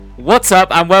What's up,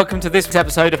 and welcome to this week's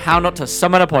episode of How Not to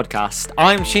Summon a Podcast.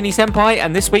 I'm Shinny Senpai,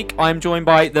 and this week I'm joined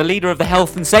by the leader of the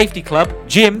Health and Safety Club,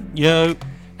 Jim. Yo.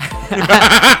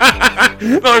 Not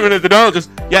even a denial,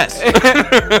 just yes.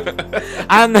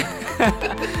 and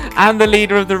the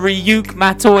leader of the Ryuk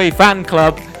Matoi fan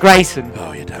club, Grayson.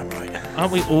 Oh, you're damn right.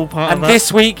 Aren't we all part of And that?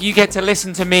 this week you get to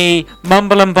listen to me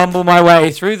mumble and bumble my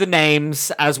way through the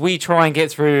names as we try and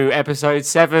get through episodes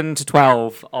 7 to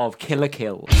 12 of Kill la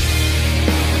Kill.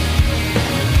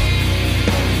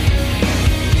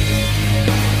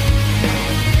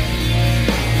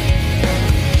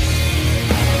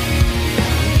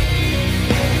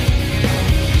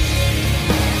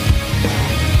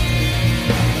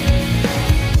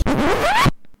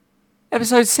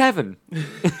 Episode 7.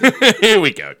 Here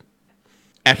we go.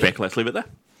 Epic, let's leave it there.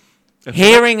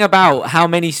 Hearing about how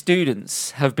many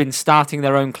students have been starting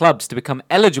their own clubs to become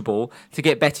eligible to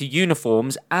get better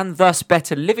uniforms and thus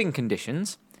better living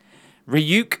conditions,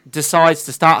 Ryuk decides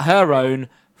to start her own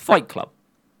fight club.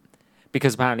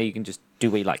 Because apparently you can just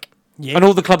do what you like. Yeah. And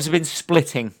all the clubs have been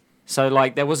splitting. So,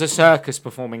 like, there was a circus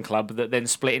performing club that then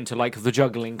split into, like, the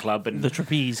juggling club and The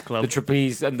trapeze club. the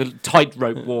trapeze and the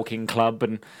tightrope walking club.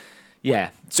 And, yeah,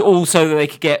 it's all so that they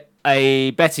could get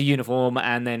a better uniform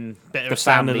and then Better the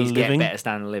standard of families get living. better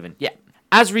standard of living. Yeah.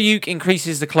 As Ryuk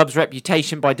increases the club's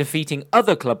reputation by defeating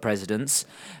other club presidents,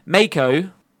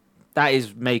 Mako, that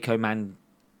is Mako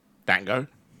Dango.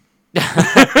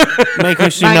 Mako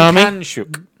Tsunami.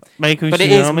 Mankanshuk. Mako But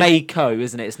it is Tsunami. Mako,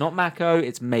 isn't it? It's not Mako,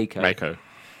 it's Mako. Mako.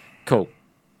 Cool.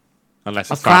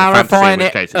 Unless I'm it's Final Fantasy, in clarifying which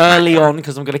it case it's early Mako. on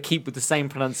because I'm going to keep with the same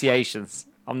pronunciations.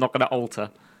 I'm not going to alter.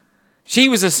 She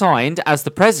was assigned as the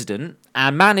president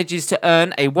and manages to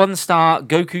earn a 1-star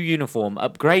Goku uniform,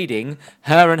 upgrading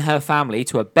her and her family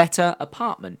to a better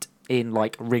apartment in,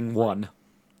 like, Ring 1.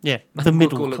 Yeah, the We'll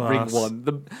middle call it class. Ring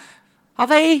 1. Are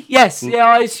they? Yes. Yeah,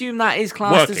 I assume that is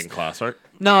classed Working as... class, right?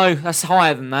 No, that's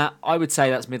higher than that. I would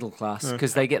say that's middle class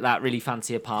because they get that really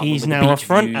fancy apartment. He's with the now a beach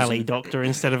front views alley and- doctor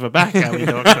instead of a back alley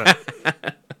doctor.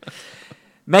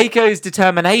 Mako's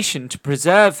determination to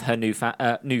preserve her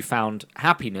newfound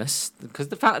happiness, because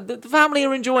the family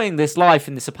are enjoying this life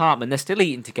in this apartment. They're still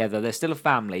eating together. They're still a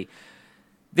family.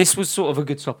 This was sort of a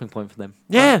good stopping point for them.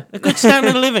 Yeah, a good standard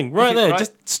of living. Right there. Right.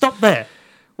 Just stop there.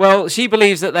 Well, she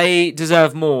believes that they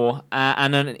deserve more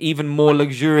and an even more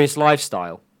luxurious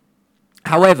lifestyle.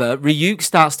 However, Ryuk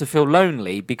starts to feel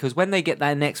lonely because when they get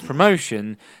their next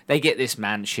promotion, they get this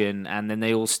mansion and then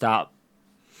they all start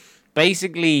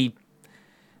basically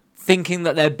thinking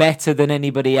that they're better than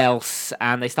anybody else,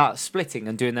 and they start splitting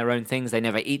and doing their own things. They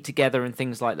never eat together and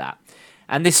things like that.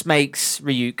 And this makes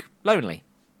Ryuk lonely.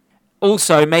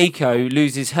 Also, Mako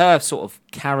loses her sort of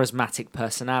charismatic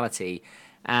personality,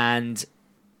 and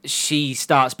she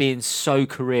starts being so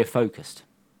career-focused.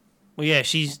 Well, yeah,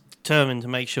 she's determined to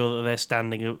make sure that their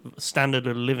standard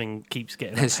of living keeps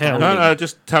getting Their upheld. standard- No,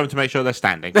 just tell them to make sure they're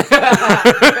standing.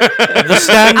 The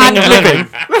standing of living.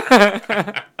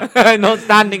 Not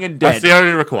standing and That's dead. the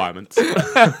only requirement.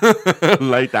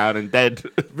 Lay down and dead.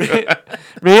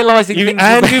 Realising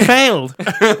things You failed.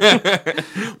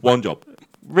 One job.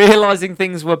 Realising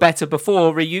things were better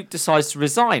before, Ryuk decides to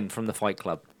resign from the fight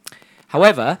club.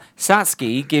 Defeat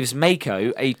Satsuki gives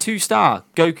Mako a 2-star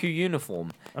Goku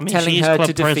uniform, I mean, telling she is her club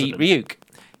to defeat president. Ryuk.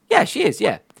 Yeah, she is,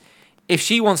 yeah. If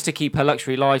she wants to keep her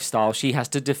luxury lifestyle, she has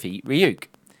to defeat Ryuk.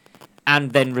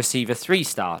 And then receive a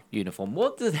 3-star uniform.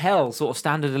 What the hell sort of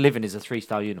standard of living is a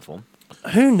 3-star uniform?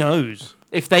 Who knows?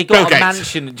 If they got Bill a Gates.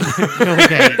 mansion...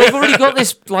 Okay. They've already got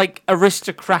this, like,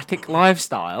 aristocratic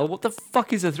lifestyle. What the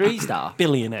fuck is a 3-star?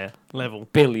 Billionaire level.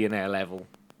 Billionaire level.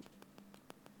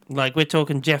 Like, we're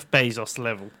talking Jeff Bezos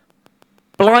level.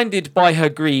 Blinded by her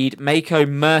greed, Mako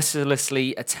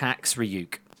mercilessly attacks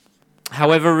Ryuk.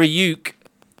 However, Ryuk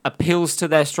appeals to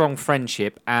their strong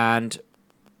friendship and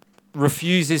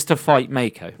refuses to fight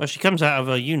Mako. Well, she comes out of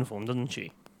her uniform, doesn't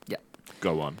she?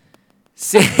 Go on.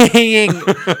 Seeing...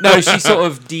 No, she sort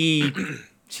of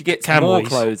She gets more Camoys.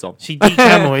 clothes on. She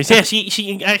decamoys. Yeah,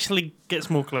 she actually gets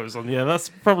more clothes on. Yeah, that's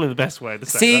probably the best way to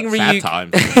say Seeing that.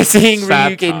 Sad Ryuk, times. seeing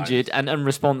Sad Ryuk times. injured and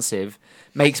unresponsive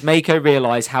makes Mako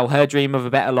realise how her dream of a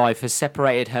better life has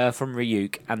separated her from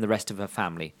Ryuk and the rest of her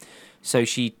family. So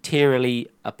she tearily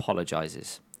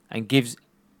apologises and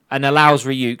allows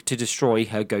Ryuk to destroy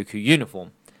her Goku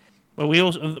uniform. Well,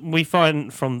 we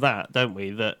find from that, don't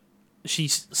we, that she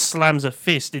slams her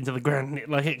fist into the ground and it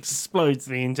like explodes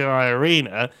the entire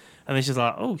arena. And then she's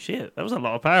like, "Oh shit, that was a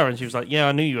lot of power." And she was like, "Yeah,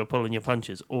 I knew you were pulling your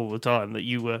punches all the time. That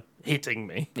you were hitting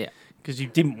me. Yeah. because you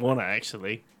didn't want to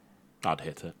actually." I'd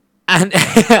hit her. And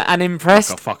Like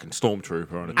impressed a fucking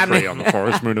stormtrooper on a I tree mean- on the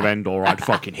forest moon of Endor, I'd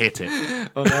fucking hit it.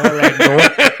 on her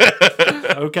Endor.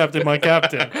 captain, my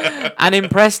captain. An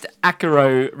impressed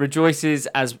Akuro rejoices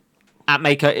at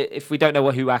Mako. If we don't know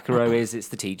who Akuro is, it's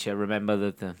the teacher. Remember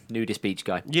the nudist beach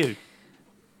guy. You.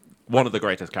 One of the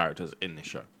greatest characters in this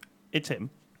show. It's him.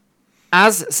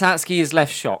 As Satsuki is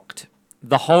left shocked,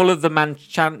 the whole of the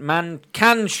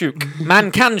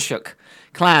Mankanshuk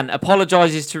clan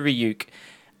apologizes to Ryuk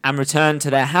and return to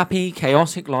their happy,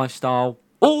 chaotic lifestyle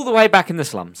all the way back in the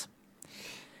slums.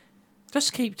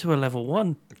 Just keep to a level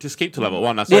 1. Just keep to level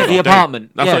 1. That's Yeah, all you the gotta apartment.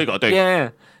 do. That's Yeah. all you got to do. Yeah.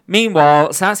 Meanwhile,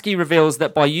 Satsuki reveals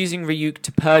that by using Ryuk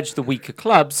to purge the weaker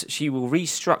clubs, she will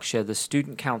restructure the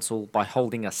student council by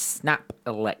holding a snap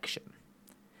election.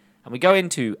 And we go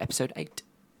into episode 8.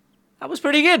 That was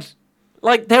pretty good.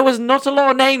 Like, there was not a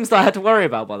lot of names that I had to worry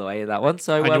about, by the way, in that one.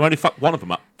 So, And you only fucked one of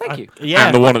them up. thank you. Yeah.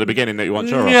 And the one at the beginning that you weren't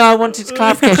sure of. Yeah, I wanted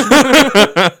clarification.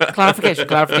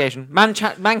 clarification.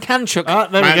 Mankanshuk. Ah,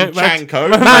 there we go. Manchanko.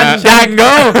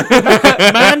 Mandango.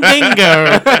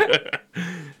 Mandingo.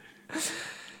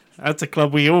 That's a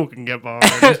club we all can get behind.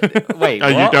 Wait,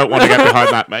 Oh, what? you don't want to get behind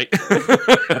that, mate.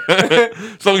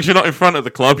 As long as you're not in front of the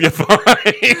club, you're fine. What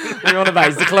are you on about?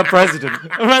 He's the club president.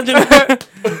 Imagine a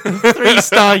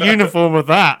 3-star uniform of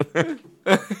that.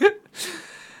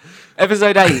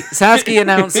 Episode 8. Satsuki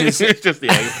announces It's just the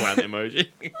eggplant emoji.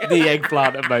 the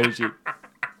eggplant emoji.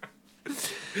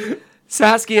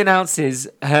 Satsuki announces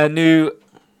her new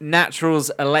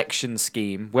Naturals election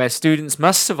scheme where students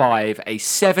must survive a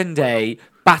 7-day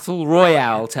battle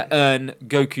royale to earn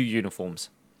Goku uniforms.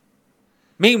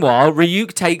 Meanwhile,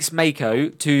 Ryuk takes Mako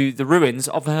to the ruins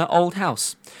of her old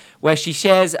house, where she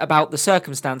shares about the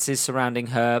circumstances surrounding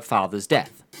her father's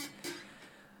death.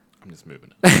 I'm just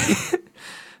moving it.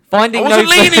 Finding I wasn't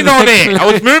no leaning on it.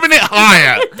 I was moving it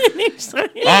higher.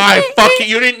 Fuck it.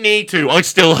 You didn't need to. I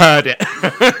still heard it.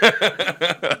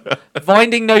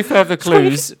 Finding no further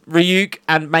clues, Ryuk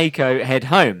and Mako head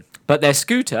home, but their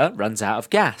scooter runs out of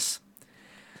gas.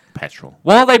 Petrol.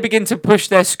 While they begin to push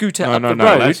their scooter up the No.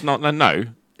 road, Let's not. No.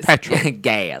 Petrol.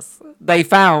 gas. They are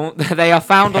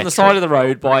found on the side of the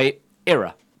road by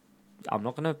Ira. I'm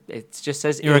not gonna. It just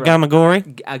says You're a Ira.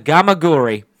 Gamagori?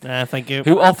 Gamagori, Thank you.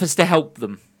 who offers to help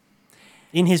them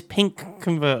In his pink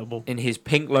convertible. in his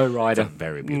pink It's a lowrider.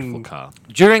 very beautiful car.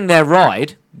 During their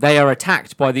ride, they are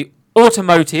attacked by the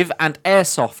automotive and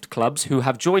airsoft clubs who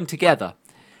have joined together.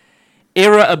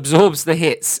 Ira absorbs the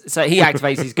hits, so he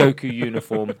activates his Goku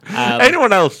uniform.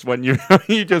 Anyone else, when you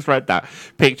you just read that,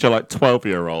 picture like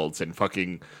 12-year-olds in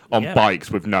fucking on Yeah.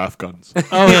 bikes with Nerf guns.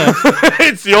 Oh, yeah.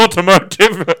 It's the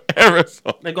automotive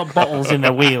aerosol. They've got bottles in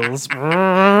their wheels.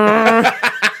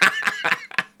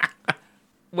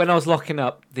 When I was locking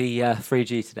up the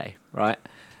 3G today, right?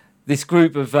 This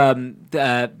group of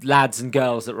lads and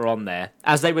girls that were on there,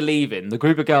 as they were leaving, the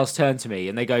group of girls turned to me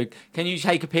and they go, "Can you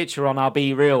take a picture on our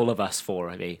Be Real of us for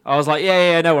me?" I was like,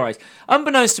 yeah, no worries.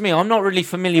 Unbeknownst to me, I'm not really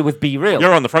familiar with Be Real.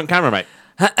 You're on the front camera, mate.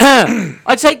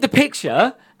 I take the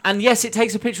picture, and yes, it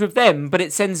takes a picture of them, but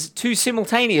it sends 2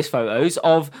 simultaneous photos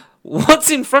of what's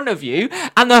in front of you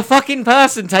and the fucking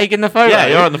person taking the photo. Yeah,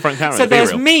 you're on the front camera. So Be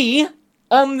there's real. me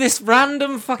on this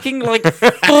random fucking like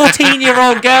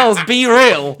 14-year-old girl's Be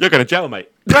Real. You're going to jail, mate.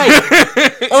 Great.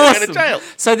 Awesome. jail.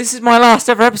 So this is my last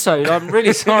ever episode. I'm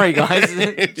really sorry, guys.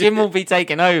 Jim will be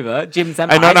taking over. Jim's Hey,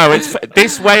 no, it's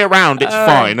this way around. It's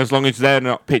fine as long as they're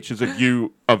not pictures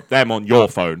of them on your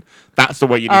phone. That's the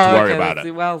way you need to worry about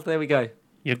it. Well, there we go.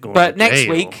 You're going But to next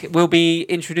jail. week we'll be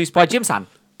introduced by Jim-san.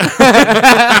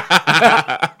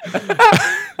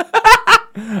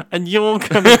 And you're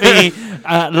going to be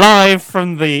live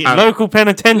from the local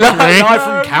penitentiary. Live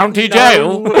from county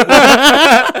jail.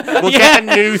 We'll get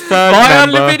a new third Buy on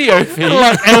the member. video feed.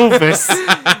 Like Elvis.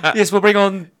 Yes, we'll bring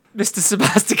on Mr.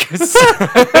 Sebasticus.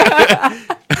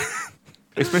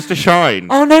 It's Mr. Shine.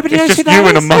 Oh, nobody knows It's who just you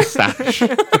that and a is. mustache.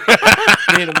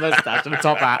 Me and a mustache and a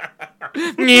top hat.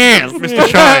 Yes, Mr.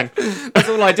 Shine. that's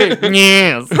all I do.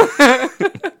 Yes.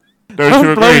 Those who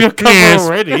Don't blow agree. your cover Yes.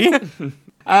 already.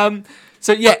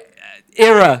 So yeah,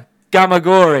 Ira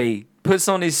Gamagori puts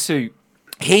on his suit.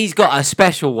 He's got a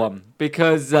special one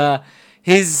because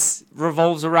his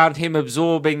revolves around him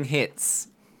absorbing hits.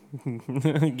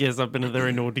 Yes, I've been a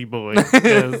very naughty boy.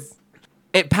 Yes.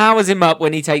 It powers him up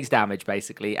when he takes damage,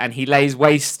 basically, and he lays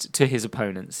waste to his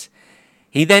opponents.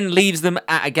 He then leaves them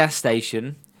at a gas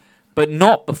station, but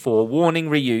not before warning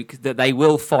Ryuk that they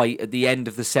will fight at the end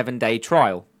of the 7-day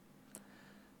trial.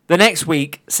 The next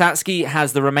week, Satsuki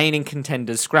has the remaining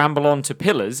contenders scramble onto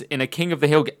pillars in a King of the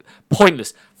Hill.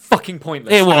 Pointless. Fucking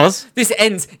pointless. It was. This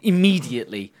ends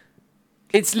immediately.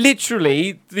 It's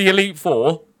literally the Elite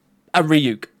Four and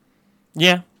Ryuk.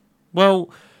 Yeah. Well,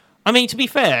 I mean, to be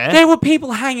fair, There were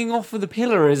people hanging off of the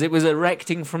pillar as it was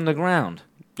erecting from the ground.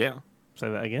 Yeah. Say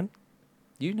that again.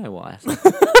 You know what I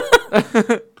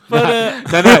said.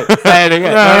 But No, say it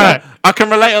again. No. I can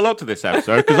relate a lot to this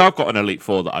episode because I've got an Elite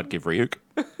Four that I'd give Ryuk.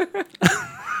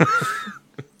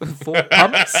 4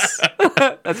 pumps?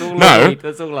 That's all I No. need.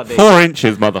 That's all I need. 4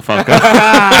 inches, motherfucker.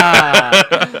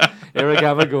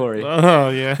 Iragamagori. oh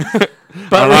yeah,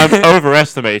 And I'm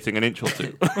overestimating an inch or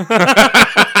two.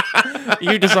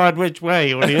 you decide which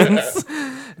way, audience.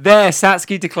 There,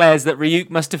 Satsuki declares that Ryuk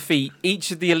must defeat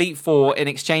each of the Elite Four in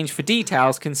exchange for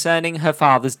details concerning her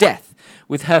father's death,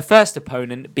 with her first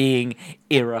opponent being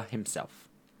Ira himself,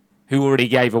 who already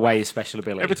gave away his special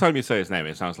ability. Every time you say his name,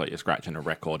 it sounds like you're scratching a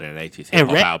record in an 80s Ira.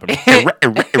 hip-hop album.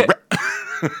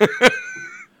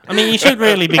 I mean, you should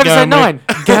really be Episode going 9.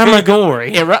 with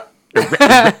Gamagori. Ira.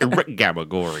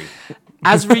 Gamagori.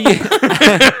 As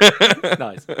Ryuk...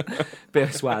 Nice. Bit of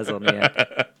swaz on the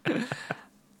end.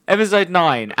 Episode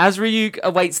 9. As Ryuk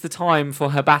awaits the time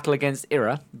for her battle against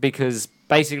Ira, because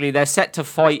basically they're set to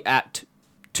fight at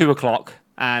 2 o'clock,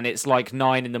 and it's like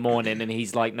 9 in the morning, and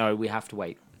he's like, no, we have to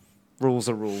wait. Rules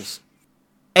are rules.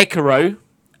 Ekiro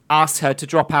asks her to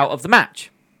drop out of the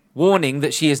match, warning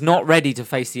that she is not ready to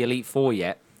face the Elite Four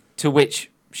yet, to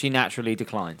which she naturally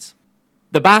declines.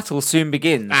 The battle soon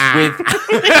begins with...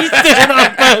 He's doing it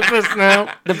on purpose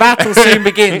now. The battle soon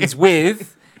begins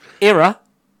with Ira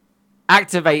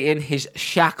activating his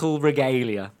shackle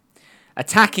regalia,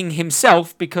 attacking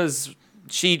himself because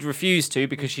she'd refused to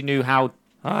because she knew how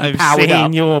I've powered seen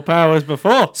up. your powers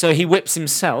before. So he whips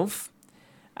himself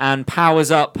and powers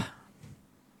up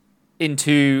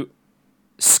into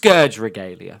Scourge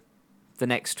regalia, the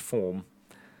next form.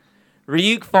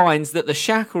 Ryuk finds that the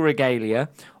shackle regalia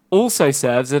also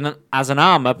serves as an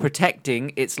armor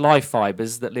protecting its life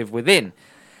fibers that live within,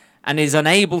 and is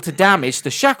unable to damage the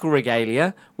shackle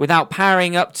regalia without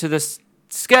powering up to the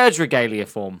Scourge regalia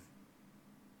form.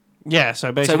 Yeah,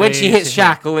 so basically... So when she hits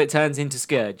shackle, it turns into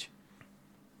Scourge.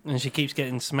 And she keeps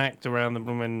getting smacked around the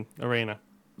blooming arena.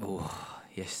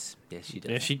 Yes, she does.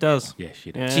 Yeah, she does. Yes,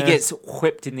 she Yeah. She gets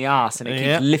whipped in the arse and it keeps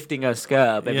Yep. lifting her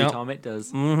skirt every Yep. time it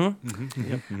does.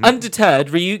 Mm-hmm. Undeterred,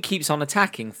 Ryuk keeps on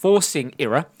attacking, forcing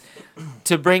Ira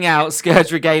to bring out Scourge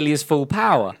Regalia's full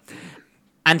power.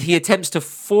 And he attempts to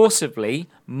forcibly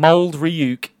mold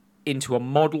Ryuk into a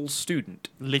model student.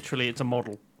 Literally, it's a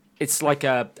model. It's like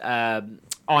a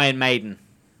Iron Maiden,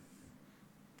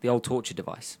 the old torture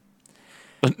device.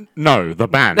 No, the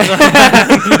band.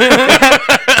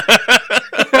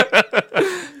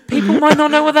 People might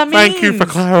not know what that means. Thank you for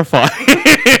clarifying.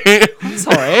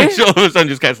 Sorry. She all of a sudden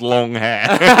just gets long hair.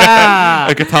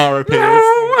 A guitar appears.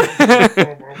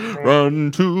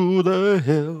 Run to the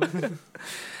hill.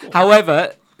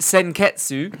 However,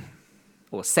 Senketsu,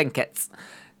 or Senketsu,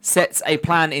 sets a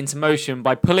plan into motion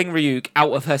by pulling Ryuk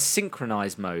out of her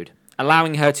synchronized mode,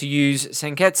 allowing her to use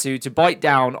Senketsu to bite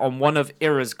down on one of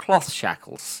Ira's cloth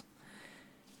shackles.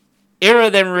 Ira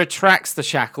then retracts the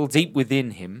shackle deep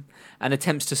within him and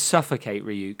attempts to suffocate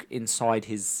Ryuk inside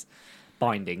his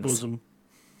bindings. Bosom.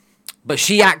 But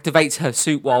she activates her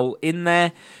suit while in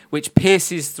there, which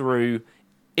pierces through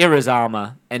Ira's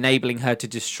armor, enabling her to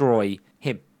destroy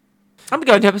him. I'm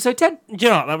going to episode 10. Do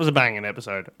you know what? That was a banging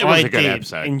episode. It was I a good did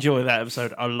episode. enjoy that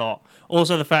episode a lot.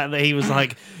 Also, the fact that he was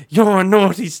like, "You're a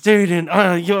naughty student.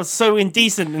 Oh, you're so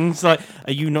indecent." And it's like,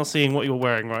 "Are you not seeing what you're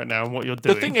wearing right now and what you're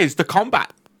doing?" The thing is, the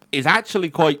combat is actually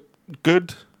quite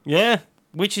good. yeah,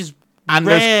 which is And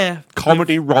rare. there's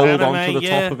comedy with rolled anime, onto the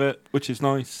yeah. top of it, which is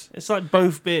nice. It's like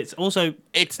both bits. Also,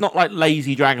 It's not like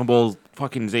lazy Dragon Ball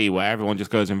fucking Z where everyone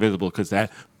just goes invisible because they're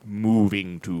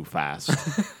moving too fast.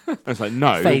 It's like,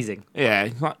 no. Phasing. Yeah,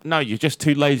 it's like, no, you're just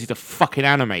too lazy to fucking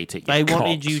animate it. they cocks.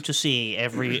 wanted you to see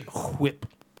every whip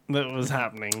that was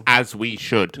happening. As we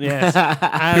should. Yes,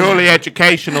 Purely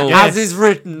educational. As is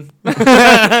written. So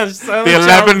The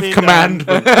shall 11th be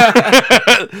commandment.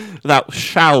 Thou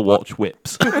shall watch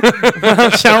whips.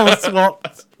 done. Shall swap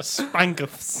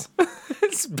spankers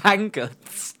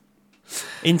Spankers.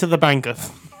 into the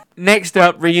bankers. Next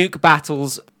up, Ryuk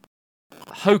battles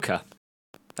Hoka.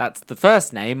 That's the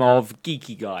first name of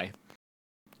Geeky Guy.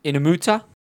 Inamuta,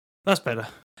 That's better.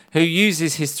 who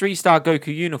uses his 3-star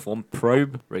Goku uniform,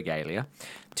 Probe Regalia,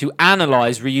 to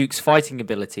analyze Ryuk's fighting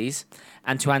abilities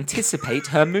and to anticipate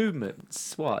her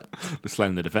movements. What? The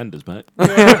Slaying the Defenders, mate.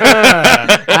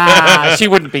 She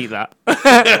wouldn't beat that.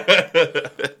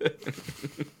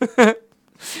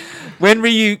 When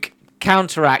Ryuk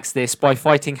counteracts this by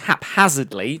fighting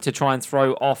haphazardly to try and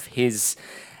throw off his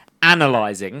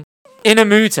analyzing,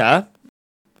 Inamuta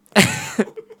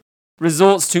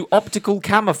resorts to optical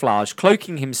camouflage,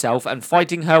 cloaking himself and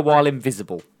fighting her while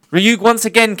invisible. Ryuk once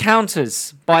again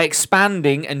counters by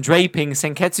expanding and draping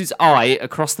Senketsu's eye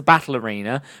across the battle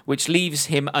arena, which leaves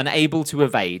him unable to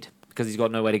evade because he's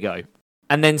got nowhere to go,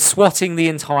 and then swatting the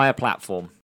entire platform.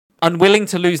 Unwilling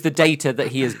to lose the data that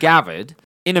he has gathered,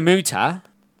 Inamuta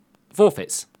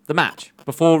forfeits the match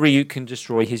before Ryuk can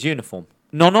destroy his uniform.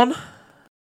 Nonon,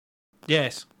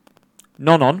 Yes.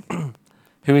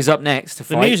 who is up next to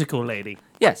The fight, musical lady.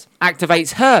 yes,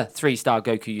 activates her 3-star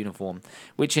Goku uniform,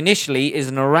 which initially is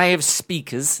an array of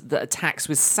speakers that attacks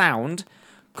with sound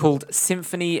called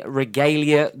Symphony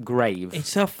Regalia Grave.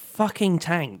 It's a fucking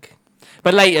tank.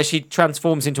 But later she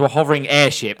transforms into a hovering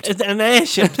airship It's an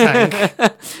airship tank.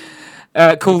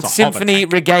 called It's a Symphony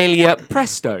Regalia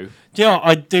Presto. Do you know what?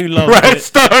 I do love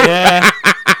Presto! it. Yeah.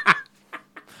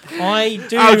 I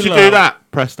do How'd you love do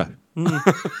that? Presto.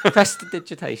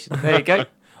 Prestidigitation. There you go.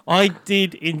 I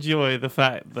did enjoy the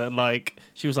fact that, like,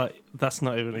 she was like, that's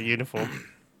not even a uniform.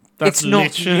 That's It's not a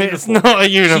literally, it's uniform. not a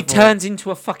uniform. She turns into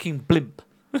a fucking blimp.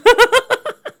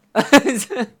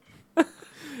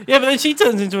 Yeah, but then she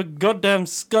turns into a goddamn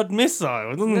Scud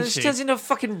missile, doesn't She she? turns into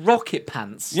fucking rocket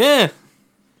pants. Yeah.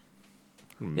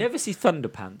 You ever see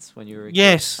Thunderpants when you were a kid?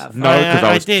 Yes. That No, because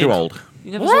I was did. too old.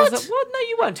 You never What? saw that? What? No,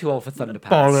 you weren't too old for Thunderpants.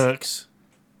 Bollocks.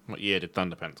 What year did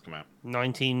Thunderpants come out?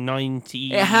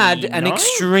 1990. It had an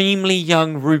extremely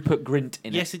young Rupert Grint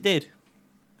in it. Yes, it did.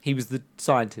 He was the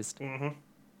scientist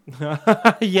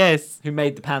Yes. who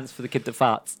made the pants for the kid that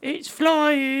farts. It's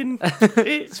flying.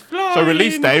 It's flying. So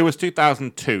release day was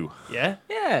 2002. Yeah.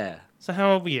 Yeah. So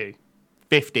how old were you?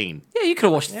 15. Yeah, you could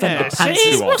have watched Yeah. Thunderpants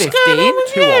See, at what's 15. going on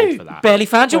with Too you? old for that. Barely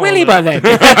found your willy by then.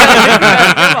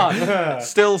 Come on.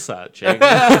 Still searching.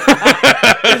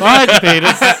 Right,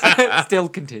 penis. Still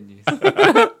continues.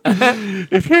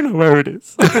 If you know where it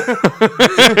is.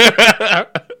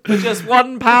 For just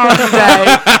 £1 a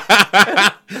day.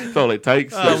 That's all it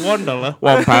takes. $1.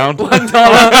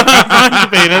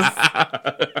 £1. Penis.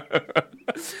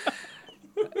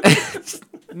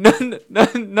 None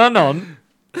on.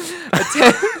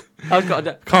 I've got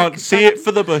to Can't see it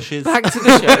for the bushes. back to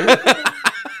the show.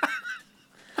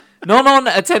 Nonon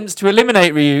attempts to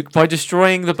eliminate Ryuk by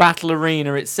destroying the battle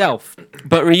arena itself,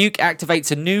 but Ryuk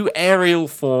activates a new aerial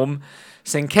form,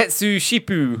 Senketsu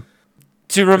Shippu,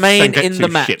 to remain in the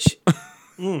Senketsu match. ship.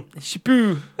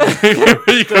 Shippu.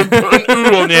 You can put an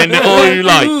ooh on the end all you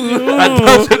like. That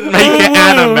doesn't make it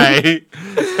anime.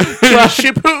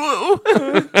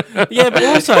 Shipoo. Yeah, but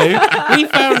also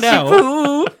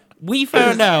we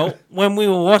found out when we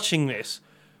were watching this.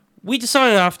 We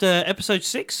decided after episode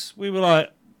 6, we were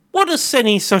like, "What does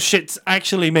Seni Soshits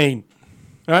actually mean?"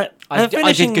 Right? I Her did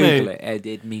finishing Google move, it.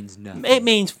 It means nothing. It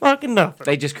means fucking nothing.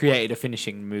 They just created a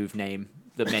finishing move name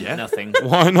that meant nothing.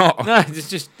 Why not? No, it's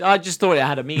just I just thought it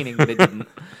had a meaning, but it didn't.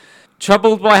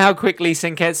 Troubled by how quickly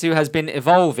Senketsu has been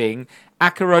evolving,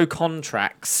 Akuro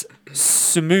contracts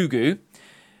Sumugu,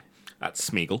 That's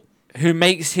Smeagol. who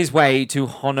makes his way to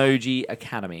Honoji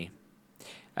Academy.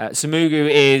 Sumugu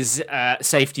is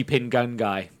safety pin gun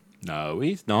guy. No,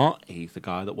 he's not. He's the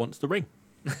guy that wants the ring.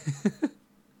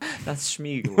 That's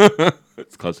Schmeagol.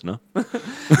 It's close enough.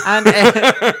 And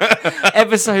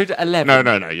episode 11.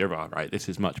 No, you're right. This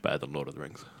is much better than Lord of the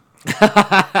Rings.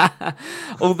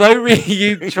 Although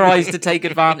Ryuk tries to take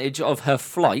advantage of her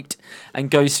flight and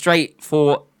goes straight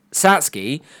for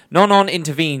Satsuki, Nonon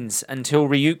intervenes until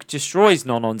Ryuk destroys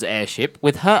Nonon's airship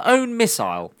with her own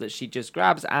missile that she just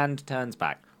grabs and turns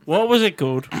back. What was it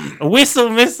called? A whistle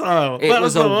missile. It That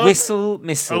was the a one. whistle A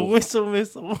missile. whistle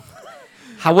missile.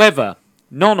 However,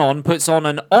 Nonon puts on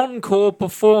an encore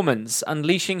performance,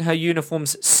 unleashing her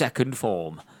uniform's second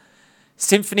form,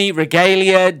 Symphony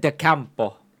Regalia de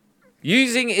Campo,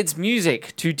 using its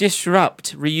music to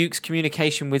disrupt Ryuk's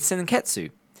communication with Senketsu.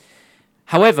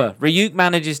 However, Ryuk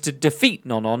manages to defeat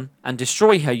Nonon and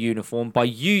destroy her uniform by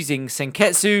using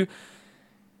Senketsu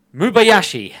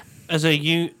Mubayashi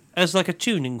As like a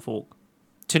tuning fork.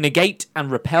 to negate and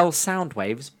repel sound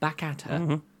waves back at her.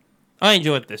 Mm-hmm. I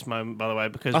enjoyed this moment, by the way,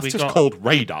 because That's we just got called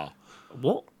radar.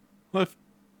 what? Well,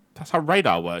 that's how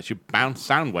radar works. You bounce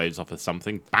sound waves off of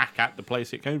something back at the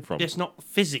place it came from. It's not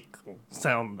physical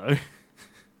sound though.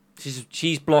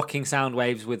 She's blocking sound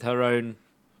waves with her own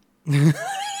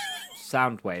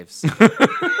sound waves.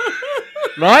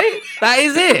 Right? That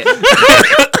is it.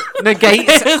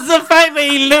 Negates. It's the fact that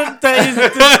he looked at his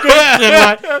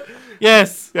description like,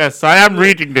 yes, Yes, I am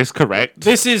reading this correct.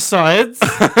 this is science.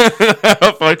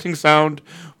 Fighting sound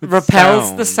with Repels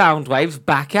sound. the sound waves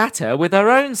back at her with her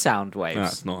own sound waves.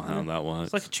 That's not how that works.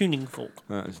 It's like a tuning fork.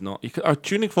 That is not. A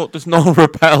tuning fork does not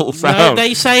repel No, sound.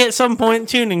 they say at some point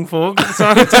tuning fork. So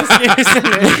I'm just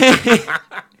using it.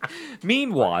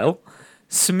 Meanwhile,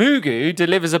 Smugu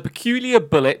delivers a peculiar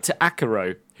bullet to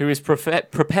Akuro, who is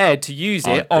prepared to use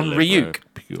it on Ryuk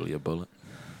Peculiar bullet.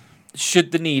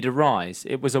 should the need arise.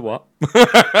 It was a what?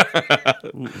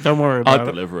 Don't worry I about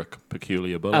it. deliver a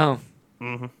peculiar bullet.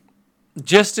 Oh.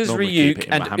 Just as Normally keep Ryuk it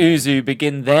in and my hand. Uzu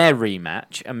begin their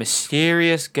rematch, a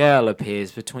mysterious girl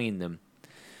appears between them,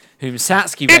 whom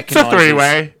Satsuki It's a recognizes.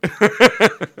 three-way.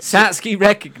 Satsuki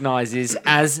recognizes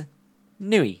as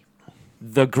Nui,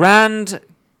 the Grand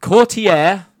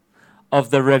Courtier of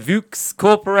the Revux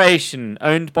Corporation,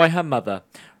 owned by her mother,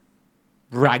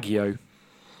 Ragyo.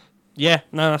 Yeah,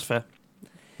 no, that's fair.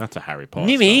 That's a Harry Potter.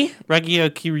 Nui Ragyo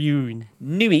Kiryun.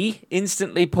 Nui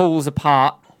instantly pulls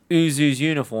apart Uzu's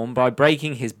uniform by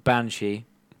breaking his banshee.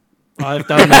 I've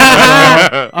done that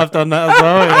as well. I've done that as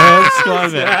well. Yeah,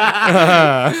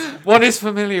 describe it. One is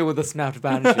familiar with the snapped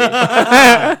banshee.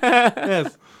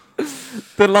 Yes.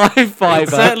 The life It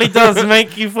fiber. certainly does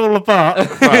make you fall apart.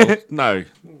 Well, no.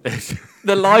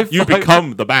 The life You fiber.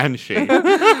 become the banshee.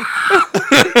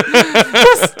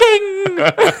 Sting!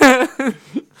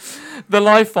 The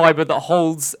life fiber that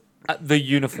holds the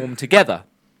uniform together.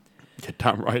 You're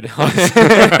damn right.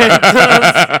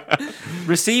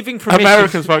 Receiving permission.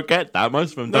 Americans won't get that.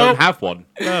 Most of them don't Nope. have one.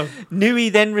 No. Nui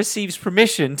then receives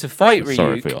permission to fight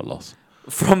Sorry for Ryuk your loss.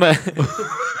 from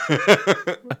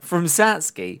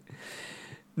Satsuki.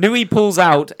 Nui pulls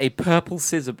out a purple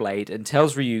scissor blade and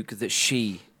tells Ryuk that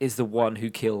she is the one who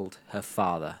killed her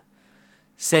father,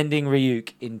 sending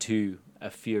Ryuk into a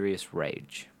furious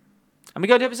rage. And we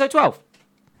go to episode 12.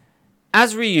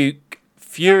 As Ryuk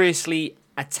furiously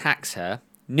attacks her,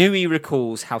 Nui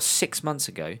recalls how 6 months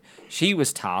ago she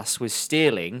was tasked with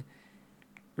stealing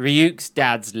Ryuk's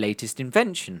dad's latest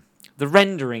invention, the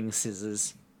rendering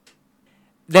scissors.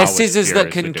 They're I was scissors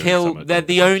that furious for can doing kill. something They're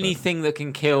the like only that. thing that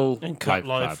can kill And cut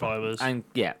Life live fiber. fibers. and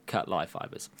cut live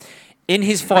fibers. In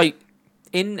his fight,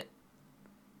 in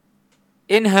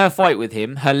her fight with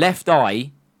him, her left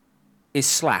eye is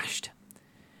slashed,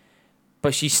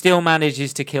 but she still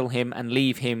manages to kill him and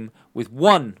leave him with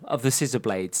one of the scissor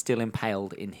blades still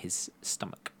impaled in his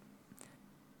stomach,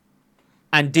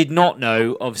 and did not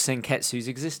know of Senketsu's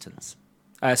existence.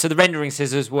 So the rendering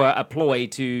scissors were a ploy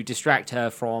to distract her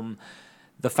from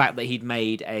the fact that he'd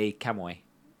made a kamui.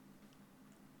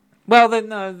 Well, they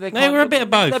were a bit of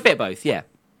both. They're a bit of both, yeah.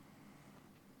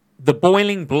 The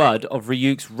boiling blood of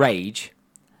Ryuk's rage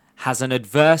has an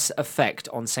adverse effect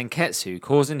on Senketsu,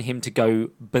 causing him to go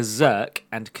berserk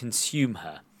and consume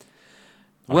her.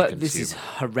 Well, this is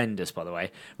horrendous, by the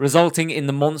way, resulting in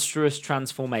the monstrous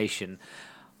transformation.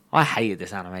 I hated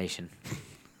this animation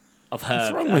of her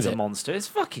What's wrong as with a it? monster. It's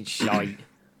fucking shite.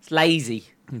 It's lazy.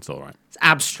 It's all right. It's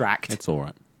abstract. It's all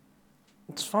right.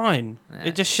 It's fine. Ah,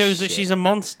 It just shows that shit. she's a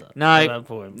monster. No. At that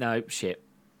point. No, shit.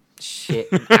 Shit,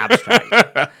 and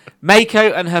abstract.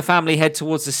 Mako and her family head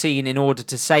towards the scene in order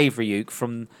to save Ryuk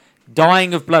from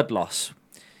dying of blood loss,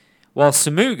 while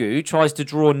Sumugu tries to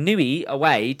draw Nui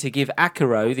away to give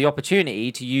Akuro the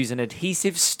opportunity to use an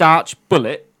adhesive starch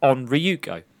bullet on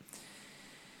Ryuko.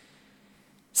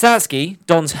 Satsuki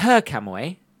dons her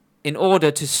kamui in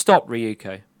order to stop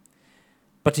Ryuko,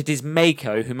 but it is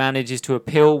Mako who manages to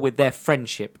appeal with their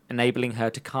friendship, enabling her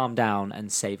to calm down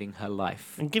and saving her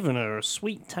life. And giving her a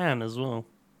sweet tan as well.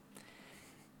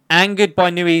 Angered by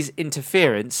Nui's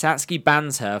interference, Satsuki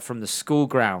bans her from the school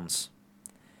grounds.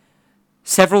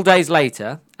 Several days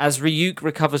later, as Ryuk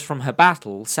recovers from her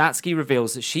battle, Satsuki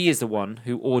reveals that she is the one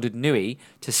who ordered Nui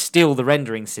to steal the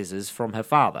rendering scissors from her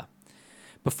father,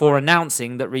 before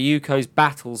announcing that Ryuko's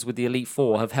battles with the Elite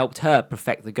Four have helped her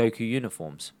perfect the Goku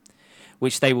uniforms,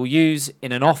 which they will use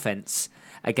in an offense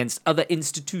against other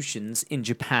institutions in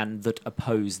Japan that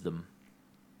oppose them.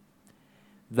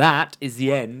 That is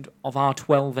the end of our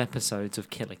 12 episodes of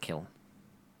Kill la Kill.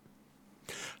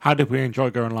 How did we enjoy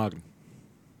Gurren Lagann?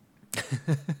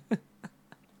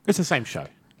 It's the same show.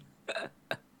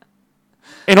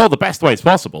 In all the best ways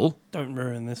possible. Don't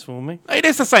ruin this for me. It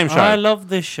is the same show. I love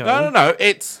this show. No.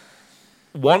 It's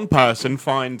one person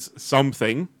finds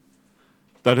something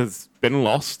that has been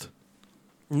lost,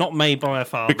 Not made by a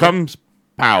father. becomes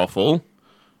powerful,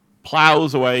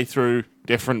 plows away through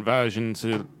different versions,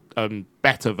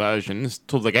 better versions,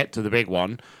 till they get to the big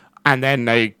one, and then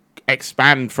they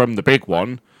expand from the big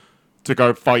one to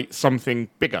go fight something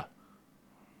bigger.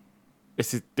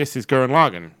 This is Gurren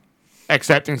Lagann.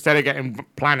 Except instead of getting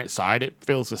planet side, it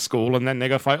fills the school, and then they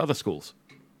go fight other schools.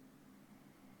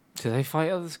 Do they fight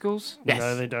other schools? Yes.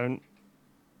 No, they don't.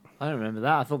 I don't remember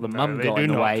that. I thought the No, mum they got do in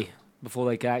the not. way before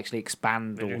they could actually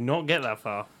expand. They do Or... not get that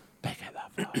far. They get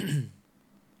that far.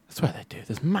 That's what they do.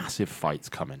 There's massive fights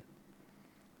coming.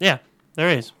 Yeah, there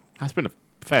is. That's been a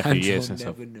fair few And years you'll since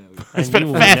I've... never know. It's And been you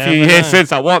a will fair never few years know.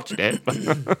 since I watched it.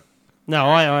 No,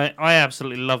 I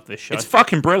absolutely love this show. It's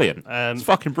fucking brilliant. Um, It's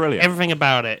fucking brilliant. Everything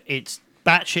about it, it's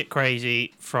batshit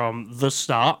crazy from the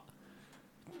start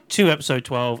to episode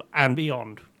 12 and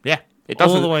beyond. Yeah. It All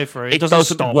doesn't, the way through. It It doesn't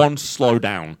doesn't stop. once slow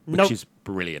down, which Nope. is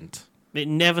brilliant. It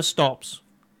never stops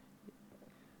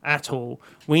at all.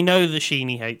 We know that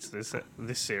Sheeny hates this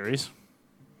series.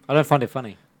 I don't find it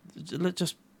funny.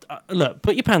 Just look,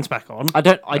 put your pants back on. I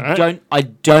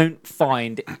Alright. don't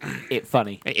find it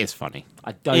funny. It is funny.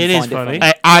 I don't It find is it funny.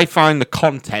 funny. I find the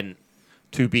content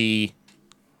to be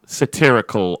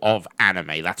satirical of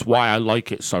anime. That's why I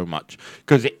like it so much.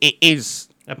 Because it is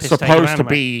A piss take of supposed to anime.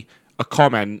 be a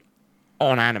comment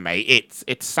on anime. It's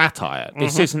satire.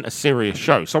 This Mm-hmm. isn't a serious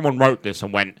show. Someone wrote this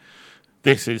and went,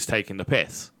 this is taking the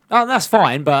piss. Oh, that's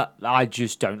fine, but I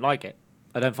just don't like it.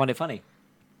 I don't find it funny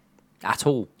at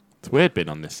all. It's weird being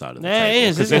on this side of the Yeah, it table.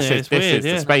 is, 'cause isn't this it? is It's this weird, is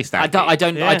yeah. the space I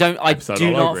Episode do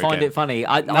all not over find again. it funny.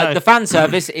 No. The fan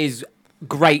service is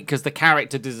great because the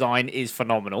character design is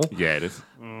phenomenal, Yeah, it is.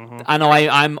 and I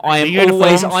am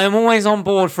uniforms. always on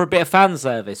board for a bit of fan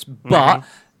service. But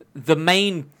the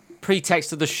main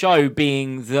pretext of the show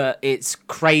being that it's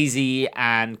crazy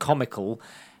and comical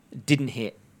didn't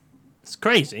hit. It's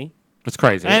crazy. It's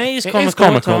crazy. And it is comical,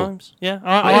 at times. Yeah, It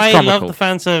I is love comical. the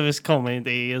fan service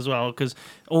comedy as well because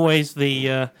always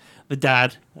the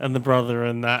dad and the brother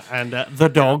and that and the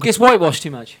dog. It's whitewashed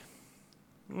too much.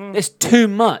 It's too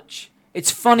much. It's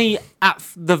funny at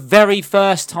the very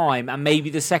first time and maybe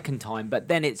the second time, but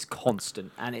then it's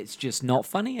constant and it's just not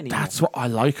funny anymore. That's what I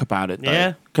like about it, though.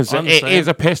 Yeah, Because I'm the it same. is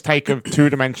a piss take of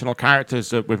two-dimensional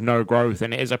characters with no growth,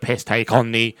 and it is a piss take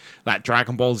on that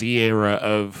Dragon Ball Z era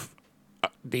of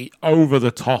the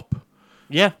over-the-top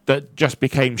Yeah, that just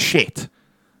became shit.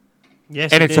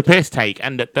 yes, And it it's a did. piss take,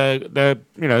 and that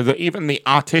even the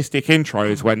artistic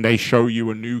intros when they show you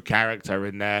a new character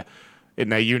in their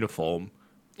uniform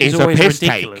It's is a always piss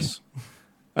ridiculous. take.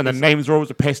 And the names are always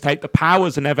a piss take. The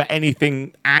powers are never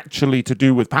anything actually to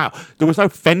do with power. There was no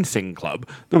fencing club.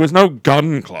 There was no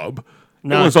gun club.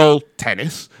 No. It was all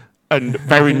tennis and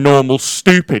very normal,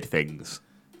 stupid things,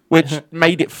 which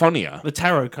made it funnier. The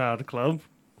Tarot Card Club.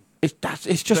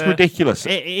 It's just The- ridiculous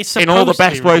It's in all the supposed to be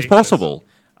best ways ridiculous. possible.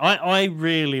 I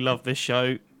really love this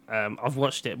show. I've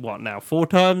watched it, 4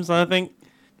 times, I think.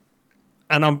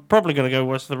 And I'm probably going to go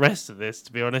watch the rest of this,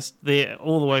 to be honest,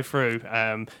 all the way through.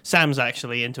 Sam's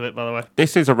actually into it, by the way.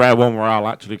 This is a rare one where I'll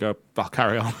actually go, I'll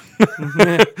carry on.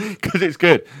 Because it's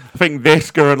good. I think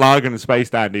this, Gurren Lagann and Space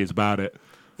Dandy is about it.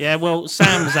 Yeah, well,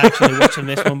 Sam's actually watching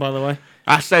this one, by the way.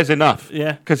 That says enough.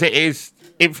 Yeah. Because it is,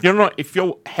 if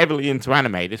you're heavily into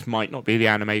anime, this might not be the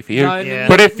anime for you. Yeah.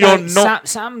 But if you're not...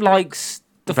 Sam likes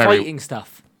the Very- fighting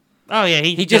stuff. Oh, yeah,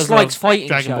 He does just likes love fighting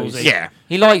Dragon Ball shows. Z. Yeah.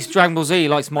 He likes Dragon Ball Z. He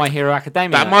likes My Hero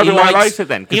Academia. That might he be why he likes, likes it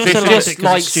then. 'cause he also this likes is- it just 'cause it's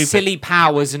like stupid. silly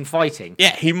powers and fighting.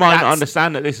 Yeah, he might not That's-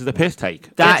 understand that this is a piss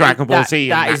take. That, Dragon Ball Z.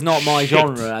 and that is not my shit.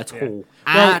 genre at all.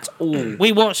 Well, At all.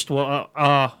 We watched what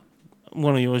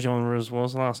one of your genres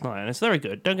was last night, and it's very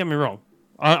good. Don't get me wrong.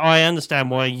 I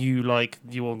understand why you like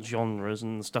your genres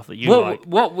and the stuff that you like.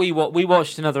 What we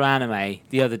watched another anime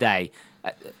the other day,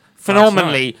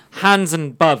 phenomenally hands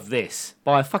above this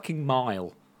by a fucking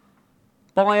mile.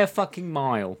 By a fucking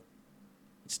mile.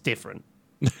 It's different.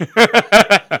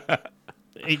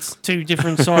 It's two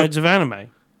different sides of anime.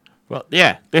 Well,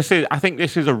 yeah, I think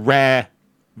this is a rare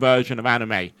version of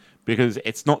anime because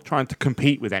it's not trying to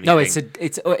compete with anything. No,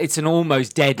 it's an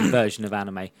almost dead version of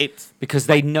anime It's because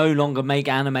they no longer make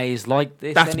animes like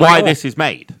this. that's anymore. why this is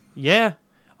made. Yeah.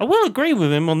 I will agree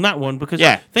with him on that one because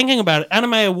Yeah. thinking about it,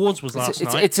 Anime Awards was last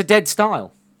It's, night. it's a dead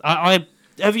style. I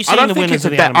have you I seen don't the think winners it's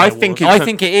of a the dead. Anime I Awards? think it's I a-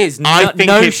 think it is. I No- think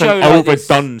no it's show an like this-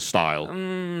 overdone style.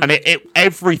 And it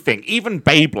everything, even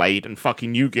Beyblade and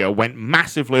fucking Yu-Gi-Oh went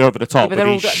massively over the top but with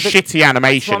they're these all- shitty That's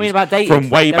animations what I mean about dated. from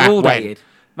way They're back all when. dated.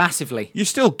 Massively. You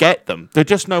still get them. They're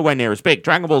just nowhere near as big.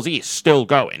 Dragon Ball Z is still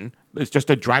going. It's just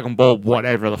a Dragon Ball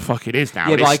whatever the fuck it is now.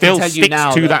 Yeah, And but it I still can tell you sticks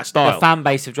now to that style. the fan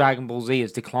base of Dragon Ball Z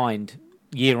has declined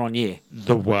year on year.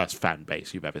 The worst fan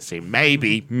base you've ever seen.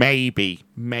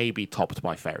 Maybe topped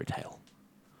by Fairy Tail.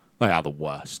 They are the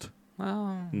worst.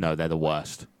 Well, No, they're the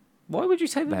worst. why would you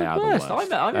say They they're are the the worst? worst. I'm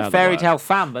They are a the Fairy worst. Tale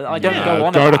fan, but I don't No, go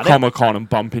on go about to it. Comic Con and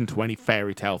bump into any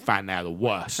Fairy Tale fan. They're the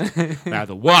worst. They're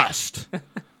the worst.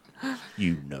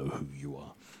 You know who you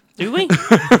are. Do we?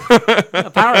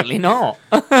 Apparently not.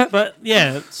 But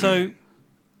yeah, so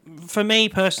for me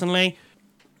personally,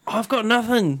 I've got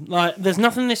nothing. Like, there's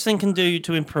nothing this thing can do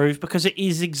to improve because it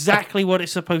is exactly what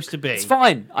it's supposed to be. It's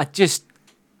fine.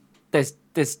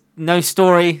 there's no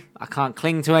story. I can't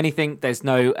cling to anything. There's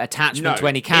no attachment to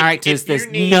any characters. There's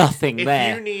nothing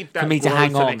there for me to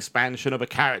hang on. Expansion of a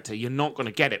character, you're not going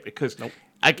to get it because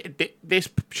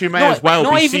she may as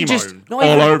well be Simone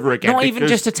all over again. Not even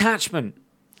just attachment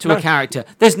to a character.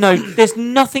 There's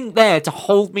nothing there to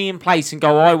hold me in place and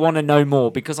go, I want to know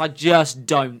more, because I just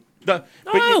don't. I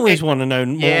always want to know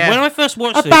more. Yeah. When I first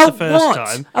watched About this the first what?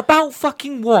 time, About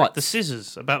fucking what? the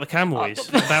scissors, about the camoys,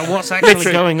 about what's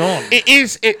actually going on.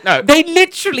 No. They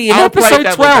literally, in I'll play episode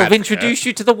devil's 12, advocate. introduce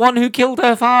you to the one who killed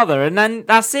her father, and then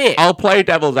that's it. I'll play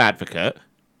devil's advocate.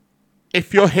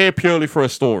 If you're here purely for a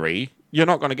story, you're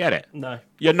not going to get it. No.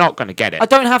 You're not going to get it. I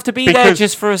don't have to be there Because-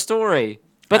 just for a story.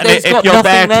 But And there's if got you're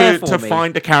nothing there for to me.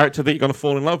 find a character that you're going to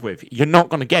fall in love with, you're not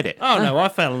going to get it. Oh no, I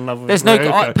fell in love with There's no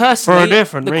Ryoko personally. for a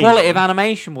different the reason. quality of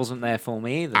animation wasn't there for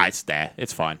me either. It's there.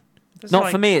 It's fine. It's Not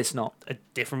like for me. It's not. a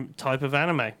different type of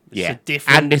anime. It's Yeah. a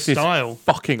different And this style. is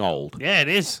fucking old. Yeah, it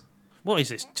is. What is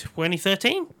this?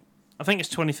 2013? I think it's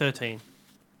 2013.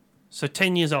 So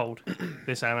 10 years old.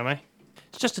 This anime.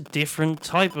 It's just a different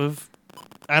type of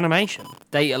animation.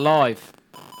 Data Live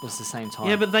was the same time.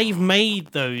 Yeah, but they've made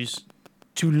those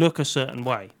to look a certain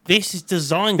way. This is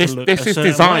designed This to look this a is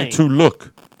certain designed way. to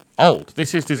look old.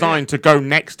 This is designed to go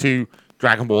next to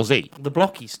Dragon Ball Z. The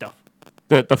blocky stuff.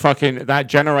 The fucking that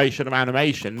generation of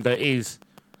animation that is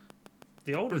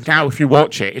The older now, if you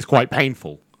watch it, it's quite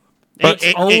painful. But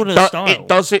It's older style. It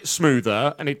does it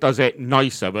smoother and it does it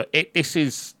nicer. But this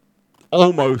is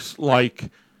almost like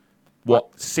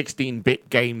what 16-bit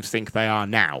games think they are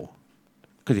now.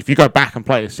 Because if you go back and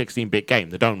play a 16-bit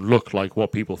game, they don't look like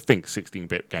what people think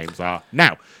 16-bit games are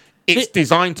now. It's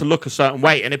designed to look a certain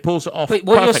way, and it pulls it off. But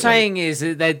what you're perfectly. saying is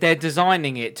that they're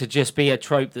designing it to just be a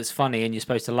trope that's funny and you're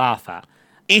supposed to laugh at.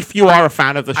 If you are a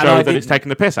fan of the And I show that it's didn't. taking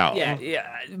the piss out of, Yeah.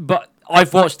 But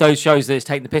I've watched those shows that it's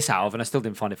taken the piss out of, and I still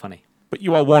didn't find it funny. but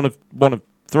you are one of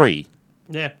three.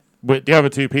 Yeah. But the other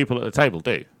two people at the table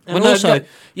do. And also,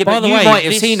 yeah, by but the you way, might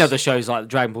have this- seen other shows like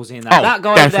Dragon Ball Z and that. Oh, That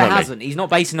guy over there definitely. hasn't. He's not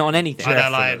basing it on anything. I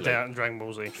don't like Definitely. it in Dragon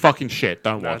Ball Z. Fucking shit!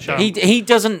 Don't No, watch don't. it. He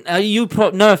doesn't.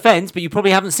 No offense, but you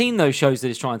probably haven't seen those shows that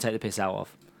it's trying to take the piss out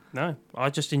of. No, I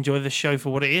just enjoy the show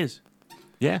for what it is.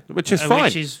 Yeah, which is fine.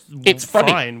 Which is It's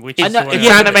funny. fine. Which I is know, the way it's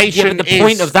I- animation. Yeah, but the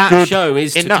point is of that good show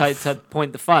is enough. to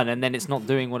point the fun, and then it's not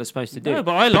doing what it's supposed to do. No,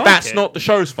 but I like But that's it. not the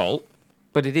show's fault.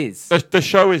 But it is. The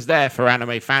show is there for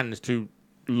anime fans to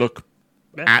look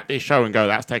Yeah. at this show and go,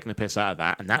 "That's taking the piss out of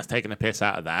that," and that's taking the piss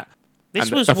out of that. This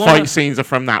and was the one fight of- scenes are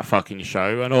from that fucking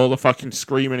show, and all the fucking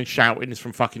screaming and shouting is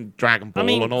from fucking Dragon Ball, I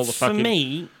mean, and all the for fucking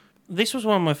me, this was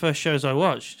one of my first shows I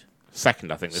watched.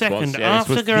 second, I think this Second, was. Yeah,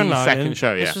 after this was Gurren the Lagann, second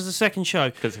show. Yeah, this was the second show.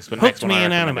 'Cause it's the next Hooked one me I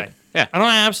in anime. recommended. Yeah. And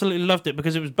I absolutely loved it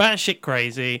because it was batshit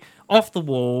crazy, off the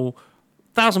wall,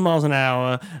 1,000 miles an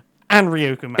hour, and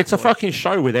Ryuko. it's a McAvoy. fucking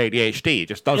show with ADHD. It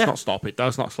just does Yeah. not stop. It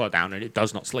does not slow down, and it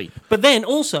does not sleep. But then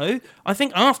also, I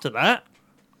think after that,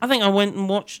 I went and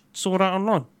watched Sword Art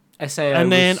Online. SAO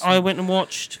And then was, I went and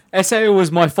watched. SAO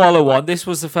was my follow-on. This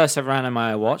was the first ever anime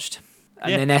I watched.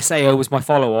 And Yeah. then SAO was my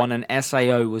follow-on, and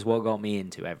SAO was what got me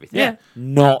into everything. Yeah.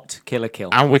 Not Kill la Kill.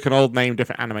 And we can all name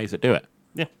different animes that do it.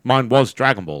 Yeah. Mine was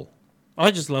Dragon Ball. I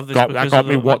just love this. That because got of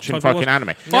me the watching type it was. fucking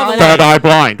anime. By the Third Eye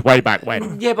Blind, way back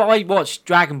when. Yeah, but I watched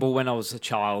Dragon Ball when I was a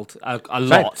child a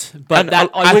lot. But And that,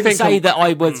 I I wouldn't think say I'm- that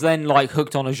I was then like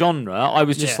hooked on a genre. I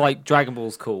was just Yeah. like Dragon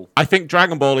Ball's cool. I think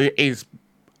Dragon Ball is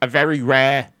a very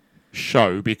rare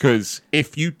show because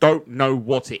if you don't know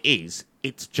what it is,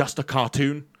 it's just a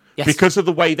cartoon. Yes. Because of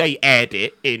the way they aired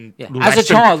it in Yeah. As a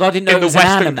child, I didn't know in it the was an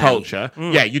Western anime. culture.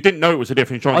 Yeah, you didn't know it was a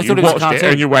different genre. I You thought it was a watched it cartoon.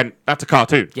 and you went, "That's a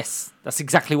cartoon." Yes, that's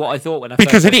exactly what I thought when I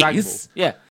Because first it saw Dragon is. Ball.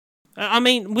 Yeah. I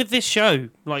mean, with this show,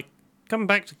 like coming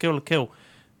back to Kill la Kill,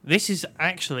 this has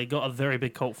actually got a very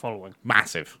big cult following.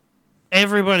 Massive.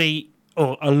 Everybody,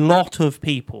 or a lot of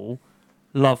people,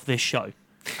 love this show,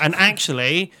 and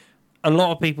actually, a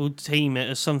lot of people team it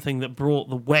as something that brought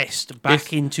the West back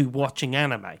This- into watching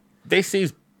anime. This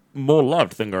is more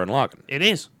loved than Gurren Lagann. It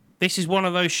is. This is one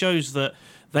of those shows that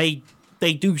they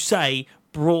do say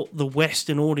brought the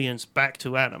Western audience back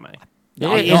to anime.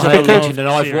 Yeah, It it is is a a big beloved legend, and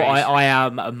I series.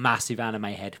 am a massive anime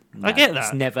head. I get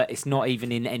It's that. never. It's not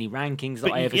even in any rankings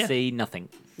that But I ever yeah. see. Nothing.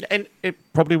 And it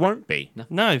probably won't be.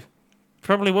 No,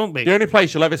 probably won't be. The only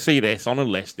place you'll ever see this on a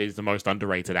list is the most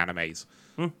underrated animes.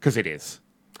 Because it is.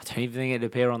 I don't even think it'd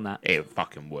appear on that. It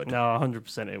fucking would. No,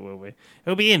 100% it will be.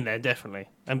 It'll be in there, definitely.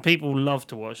 And people love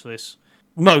to watch this.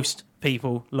 Most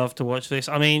people love to watch this.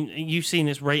 I mean, you've seen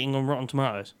its rating on Rotten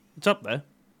Tomatoes. It's up there.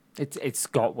 It's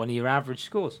got one of your average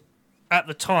scores. at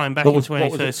the time, back What in was the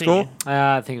 2013. score?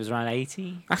 I think it was around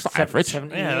 80. That's not average.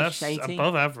 70 Yeah, that's 80.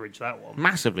 above average, that one.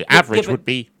 Massively. Average but would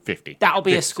be 50. That'll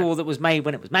be a 50%. score that was made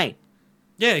when it was made.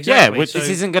 Yeah, exactly. which- This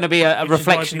isn't going to be a which is why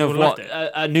reflection of people what loved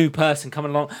it. a new person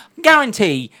coming along. I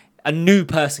guarantee a new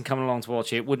person coming along to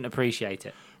watch it wouldn't appreciate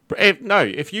it. But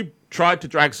if you tried to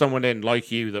drag someone in like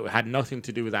you that had nothing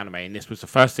to do with anime and this was the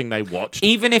first thing they watched,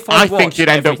 Even if I I'd think watched you'd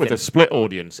end up with everything. a split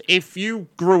audience. If you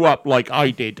grew up like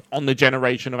I did on the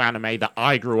generation of anime that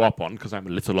I grew up on, because I'm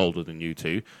a little older than you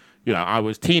two, I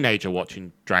was teenager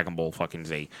watching Dragon Ball fucking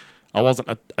Z. I wasn't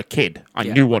a kid. I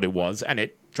Yeah. knew what it was, and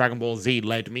Dragon Ball Z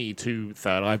led me to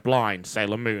Third Eye Blind,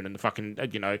 Sailor Moon, and the fucking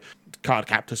Card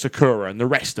Captor Sakura and the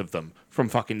rest of them from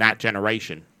fucking that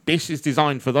generation. This is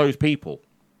designed for those people.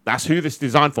 That's who this is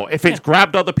designed for. If it's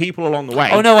grabbed other people along the way,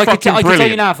 Oh no, I could tell you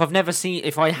brilliant. now.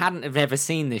 If I hadn't have never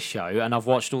seen this show and I've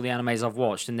watched all the animes I've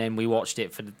watched, and then we watched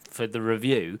it for the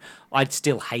review, I'd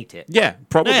still hate it. Yeah,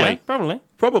 probably, Yeah,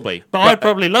 probably. But I'd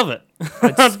probably love it.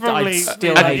 I'd probably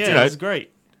still yeah, hate yeah, it. it's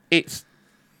great. It's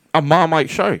a Marmite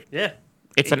show. Yeah.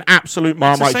 It's an absolute It's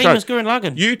Marmite the same show. as Gurren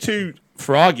Lagann. You two,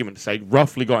 for argument's sake,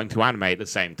 roughly got into anime at the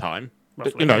same time.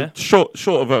 Roughly, yeah. short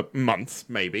of a month,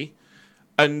 maybe.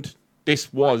 And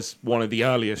this was one of the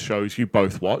earliest shows you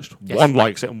both watched. Yes. One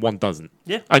likes it and one doesn't.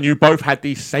 Yeah. And you both had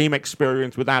the same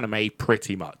experience with anime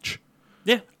pretty much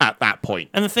Yeah. at that point.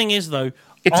 And the thing is, though,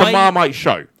 It's a Marmite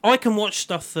show. I can watch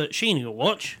stuff that Sheena will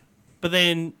watch, but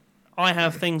then I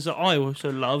have things that I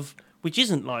also love, which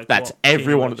isn't like That's what Sheena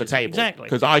everyone at the watches. table. Exactly.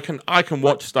 Because I can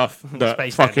watch stuff that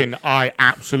Space fucking Dandy. I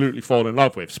absolutely fall in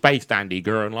love with. Space Dandy,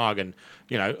 Gurren Lagann,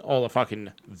 all the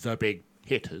fucking the big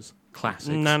hitters, classics.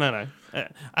 No.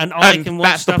 And I And can watch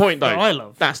that's the stuff point, though. that I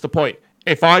love. That's the point.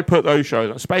 If I put those shows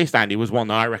on, Space Dandy was one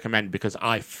that I recommend because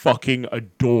I fucking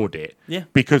adored it. Yeah.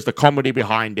 Because the comedy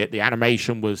behind it, the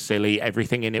animation was silly,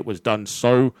 everything in it was done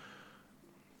so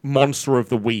Monster of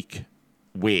the Week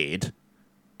weird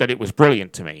that it was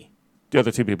brilliant to me. The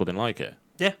other two people didn't like it.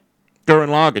 Yeah. Gurren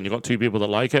Lagann, you got two people that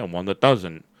like it and one that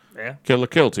doesn't. Yeah. Kill la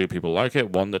Kill, two people like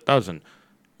it, one that doesn't.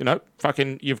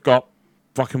 You've got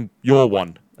fucking your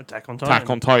one. Attack on Titan. Attack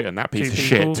on Titan, that piece Two of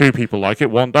people. shit. Two people like it,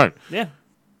 one don't. Yeah.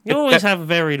 You always have a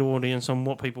varied audience on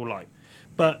what people like.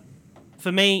 But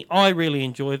for me, I really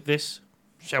enjoyed this.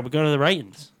 Shall we go to the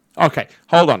ratings? Okay,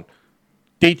 hold on.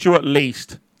 Did you at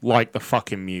least like the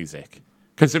fucking music?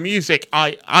 Because the music,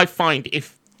 I find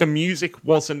if the music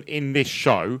wasn't in this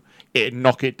show, it'd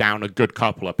knock it down a good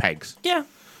couple of pegs. Yeah.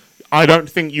 I don't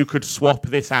think you could swap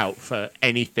this out for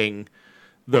anything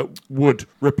that would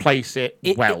replace it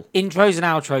well. Intros and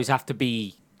outros have to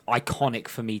be iconic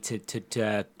for me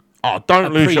to Oh,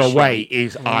 Don't Lose Your appreciate. Way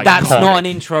is iconic. That's not an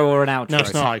intro or an outro. No,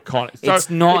 it's not. Iconic. It's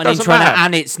So, not it an doesn't intro matter.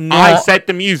 and it's I not. said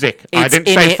the music. I It's didn't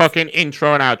in say it. fucking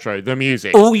intro and outro. The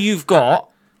music. All you've got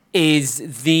is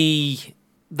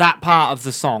that part of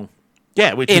the song.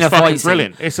 Yeah, which in is a fucking fight scene.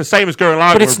 brilliant. It's the same as Gurren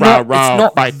Lagann But it's with not. Rah Rah, It's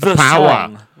not Fight the Power.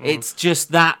 song. It's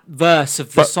just that verse of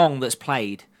the But- song that's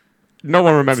played. No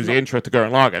one remembers the intro to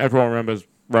Gurren Lagann. Everyone remembers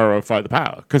Rah Rah, Fight the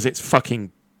Power because it's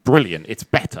fucking brilliant. It's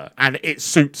better and it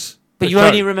suits. But the you show.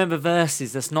 only remember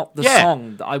verses. That's not the Yeah.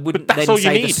 song. I wouldn't But that's then all you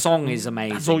say the need. song is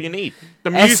amazing. That's all you need. The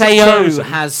music SAO chosen-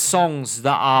 has songs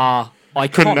that are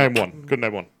iconic. Couldn't name one. Couldn't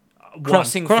name one.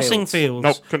 Crossing Fields.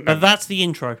 Nope, couldn't But name. that's the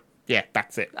intro. Yeah,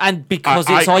 that's it. And because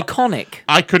I- it's iconic.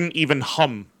 I couldn't even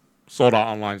hum Sword Art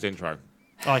Online's intro.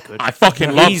 I could. I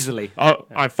fucking love Easily.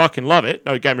 I fucking love it.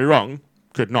 Don't get me wrong.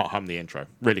 Could not hum the intro.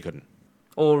 Really couldn't.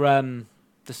 Or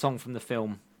the song from the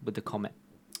film with the comet.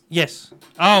 Yes.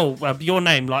 Oh, Your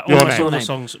Name. Like Your almost Name. all the Your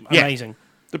songs. Yeah. Amazing.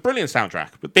 The brilliant soundtrack,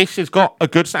 but this has got a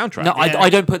good soundtrack. No, Yeah. I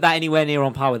don't put that anywhere near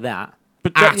on par with that.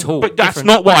 But at all. But that's Different.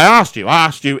 not what I asked you. I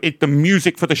asked you the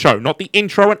music for the show, not the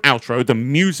intro and outro. The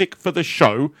music for the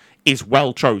show is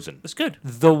well chosen. That's good.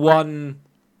 The one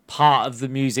part of the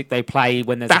music they play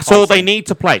when there's a That's fight all they scene. need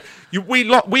to play.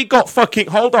 We got fucking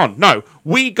hold on. No,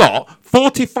 we got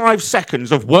 45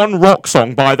 seconds of one rock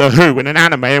song by The Who in an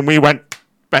anime, and we went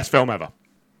best film ever.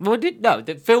 Well, no,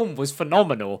 the film was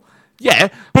phenomenal. Yeah,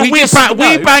 but we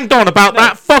no. banged on about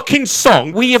that fucking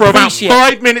song We for about appreciate-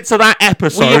 5 minutes of that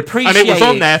episode, and it was appreciate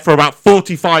on it. there for about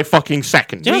 45 fucking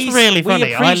seconds. Do you know what's We- really we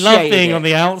funny? I love appreciated being it. on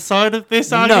the outside of this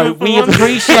No, argument. for we once.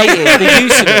 appreciated the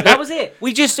use of it. That was it.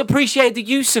 We just appreciated the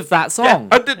use of that song.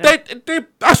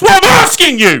 That's what I'm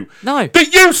asking you. No. The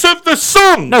use of the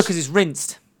songs. No, because it's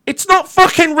rinsed. It's not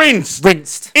fucking rinsed.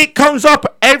 Rinsed. It comes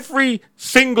up every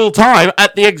single time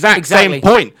at the exact Exactly. same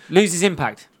point. Loses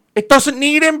impact. It doesn't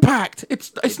need impact.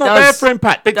 It's not does. there for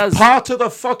impact. It's does. part of the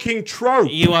fucking trope.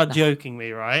 You are joking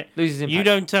me, right? Loses impact. You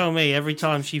don't tell me every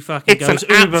time she fucking It's goes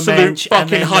an absolute Ubermensch and fucking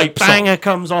then the hype song. banger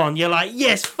comes on. You're like,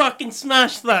 yes, fucking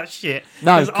smash that shit.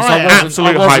 No, 'Cause because I am. wasn't-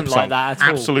 Absolute wasn't hype like song. that at all.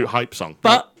 Absolute hype song.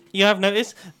 But you have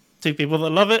noticed two people that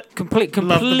love it. Completely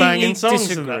Love the banging songs in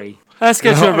disagree. Let's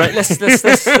go to a rate. Let's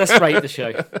rate the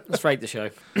show. Let's rate the show.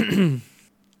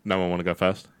 No one want to go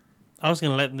first? I was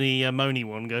going to let the Moni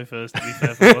one go first, to be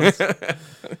fair for once.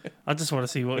 I just want to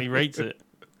see what he rates it,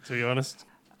 to be honest.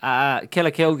 Killer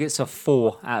Kill gets a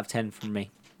 4 out of 10 from me.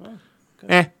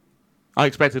 I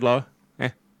expected lower.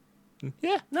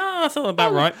 Yeah. No, I thought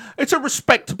about right. It's a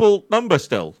respectable number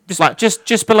still.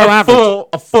 Just below average.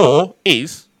 A four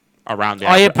is around the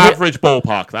I average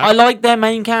ballpark. That I like their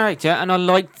main character, and I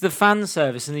liked the fan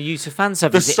service and the use of fan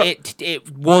service. It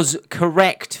was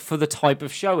correct for the type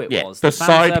of show it was. The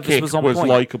fan service sidekick on was point.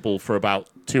 likable for about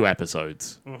 2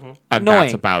 episodes, and Annoying,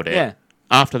 that's about it. yeah.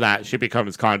 After that, she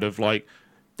becomes kind of like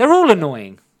They're all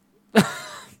annoying.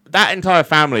 that entire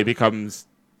family becomes.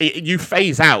 You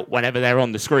phase out whenever they're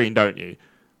on the screen, don't you?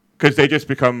 Because they just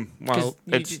become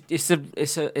It's a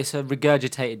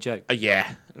regurgitated joke.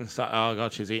 Yeah. It's like, oh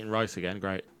god, she's eating rice again.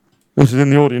 Great. This is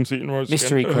in the audience eating rice.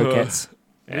 Mystery again. croquettes.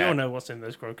 We all know what's in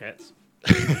those croquettes.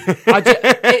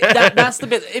 That's the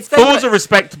bit. If they Four's a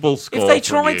respectable score. if they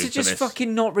from tried you to for just this.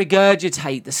 fucking not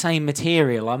regurgitate the same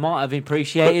material, I might have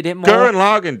appreciated it more. Gurren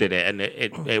Lagann did it, and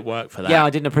it worked for that. Yeah, I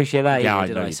didn't appreciate that Yeah, either, I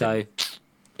did know I? you So,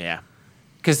 Yeah.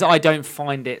 because I don't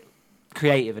find it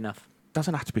creative enough.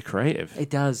 Doesn't have to be creative. It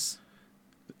does.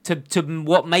 To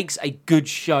what makes a good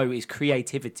show is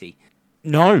creativity.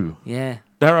 No. Yeah.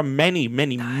 There are many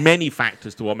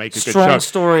factors to what makes a Strong good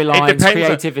show. storylines, It depends-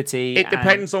 creativity. It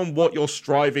depends on what you're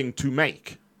striving to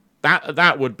make.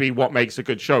 That would be what makes a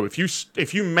good show. If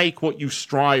you make what you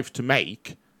strive to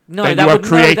make, then you have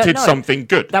created something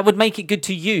good. That would make it good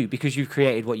to you because you've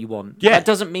created what you want. Yeah. That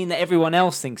doesn't mean that everyone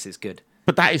else thinks it's good.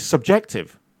 But that is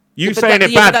subjective. You Yeah, but saying that-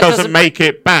 it yeah, but bad that doesn't doesn't- make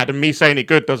it bad, and me saying it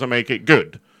good doesn't make it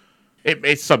good.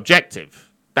 It's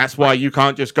subjective. That's why you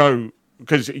can't just go,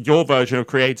 because your version of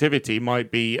creativity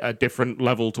might be a different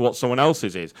level to what someone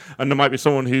else's is, and there might be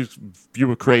someone whose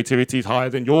view of creativity is higher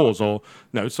than yours, or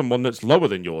someone that's lower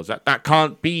than yours. That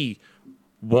can't be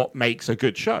what makes a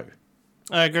good show.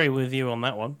 I agree with you on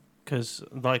that one. Because,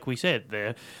 like we said,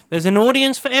 there's an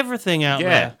audience for everything out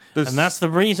there. And that's the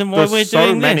reason why we're There's so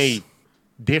doing many this.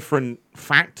 different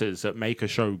factors that make a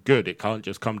show good. It can't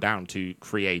just come down to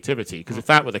creativity, because if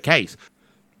that were the case,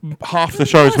 half the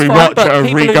shows we watch are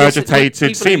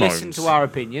regurgitated People who listen Simons. to our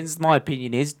opinions. My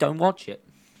opinion is don't watch it.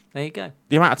 There you go.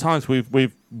 The amount of times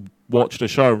we've watched a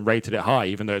show and rated it high,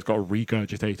 even though it's got a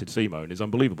regurgitated Simone, is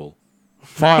unbelievable.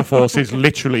 Fire Force is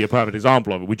literally a perfect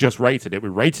example of it. We just rated it. We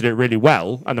rated it really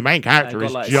well, and the main character Got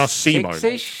is like just Simone.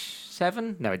 6-ish,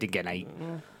 7? No, it didn't get an 8.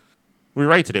 We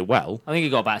rated it well, I think it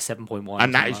got about a 7.1.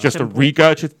 and that is something just a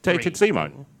regurgitated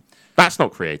Simone. That's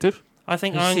not creative. I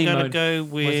think like that. I'm going to Simone. go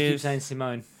Why does he keep with... saying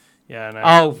Simone? Yeah, no.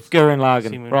 Oh, Gurren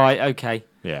Lagann. Simone. Right, okay.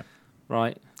 Yeah.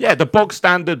 Right. Yeah, the bog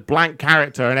standard blank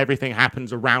character and everything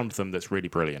happens around them that's really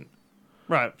brilliant.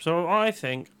 Right, so I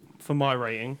think, for my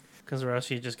rating... Because or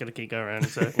else you're just going to keep going around in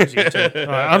circles. You two.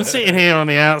 Right, I'm sitting here on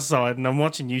the outside and I'm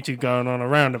watching you two going on a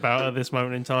roundabout at this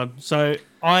moment in time. So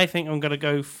I think I'm going to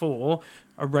go for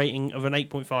a rating of an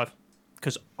 8.5.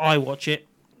 Because I watch it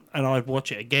and I'd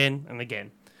watch it again and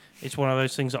again. It's one of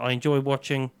those things that I enjoy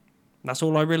watching. That's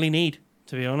all I really need,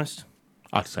 to be honest.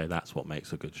 I'd say that's what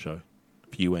makes a good show.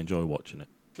 If you enjoy watching it.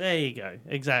 There you go.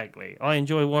 Exactly. I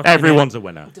enjoy watching Everyone's a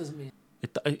winner. Doesn't mean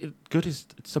Good is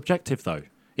subjective, though.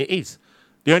 It is.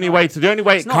 The only way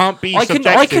it can't be I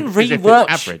subjective can is if it's rewatch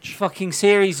average. fucking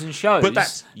series and shows, But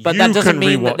but you that doesn't can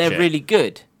mean that rewatch they're it. really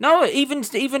good. No, even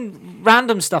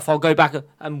random stuff I'll go back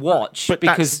and watch But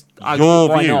because that's your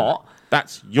why view. not?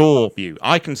 That's your view.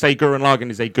 I can say Gurren Lagann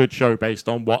is a good show based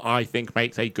on what I think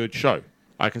makes a good show.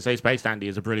 I can say Space Dandy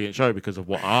is a brilliant show because of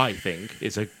what I think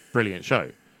is a brilliant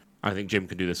show. I think Jim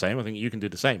can do the same. I think you can do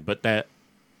the same. But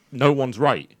no one's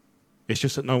right. It's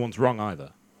just that no one's wrong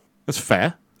either. That's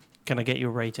fair. Can I get your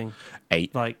rating?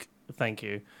 8. Like, thank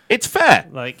you. It's fair.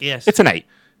 Like, yes. It's an 8.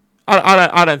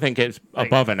 I don't think it's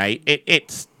above an 8.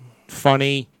 It's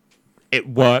funny. It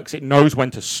works. It knows when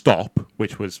to stop,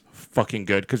 which was fucking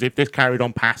good. Because if this carried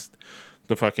on past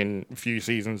the fucking few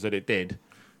seasons that it did.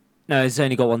 No, it's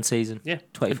only got one season. Yeah.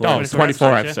 24. Oh, 24 24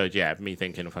 episodes, episodes, yeah. Me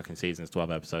thinking of fucking seasons,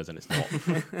 12 episodes, and it's not.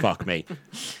 Fuck me.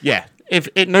 Yeah, if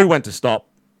it knew when to stop,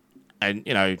 and,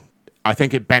 I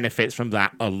think it benefits from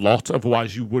that a lot.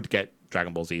 Otherwise, you would get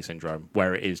Dragon Ball Z Syndrome,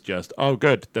 where it is just, oh,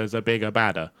 good, there's a bigger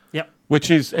badder. Yep. Which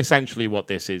is essentially what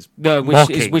this is. No,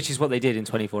 mocking. which is what they did in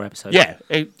 24 episodes.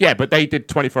 Yeah, but they did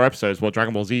 24 episodes while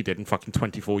Dragon Ball Z did in fucking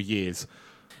 24 years.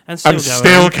 And still, And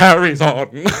still carries on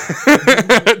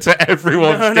to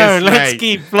everyone's No, dismay. let's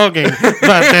keep flogging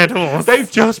that dead horse. They've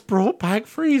just brought back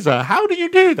Frieza. How do you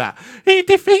do that? He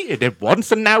defeated him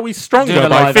once, and now he's stronger Do a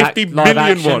by live 50 live million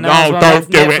action one. now as No, well.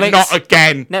 don't do Netflix. it. Not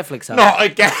again. Netflix. Have Not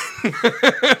again.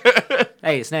 it.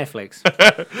 Hey, it's Netflix.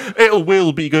 It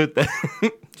will be good then.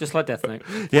 Just like Death Note.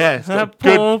 Yes. That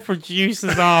Good. poor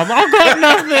producer's arm. I've got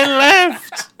nothing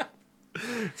left.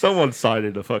 Someone's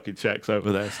signing the fucking checks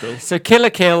over there still. So Kill la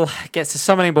Kill gets the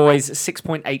Summoning Boys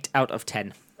 6.8 out of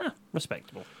 10.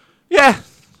 Respectable. Yeah.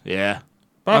 Yeah.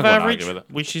 Above I won't average, argue with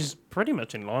it. which is pretty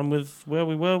much in line with where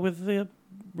we were with the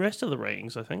rest of the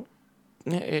ratings, I think.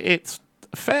 It's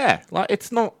fair. Like,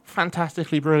 it's not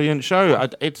fantastically brilliant show.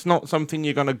 It's not something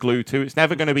you're going to glue to. It's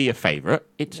never going to be a favourite.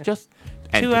 It's just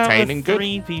 2 out entertaining, of good.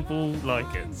 3 people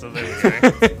like it, so there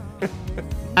we go.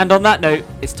 And on that note,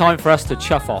 it's time for us to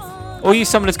chuff off. All you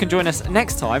summoners can join us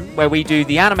next time where we do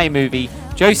the anime movie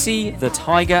Josie, the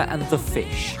Tiger and the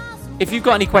Fish. If you've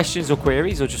got any questions or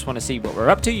queries or just want to see what we're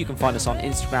up to, you can find us on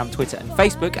Instagram, Twitter and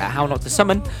Facebook at How Not to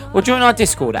Summon, or join our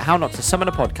Discord at How Not to Summon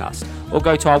a Podcast, or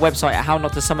go to our website at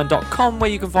hownottosummon.com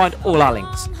where you can find all our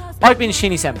links. I've been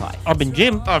Shinny Senpai. I've been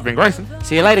Jim. I've been Grayson.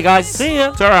 See you later, guys. See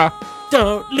ya. Ta-ra.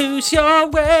 Don't lose your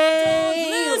way.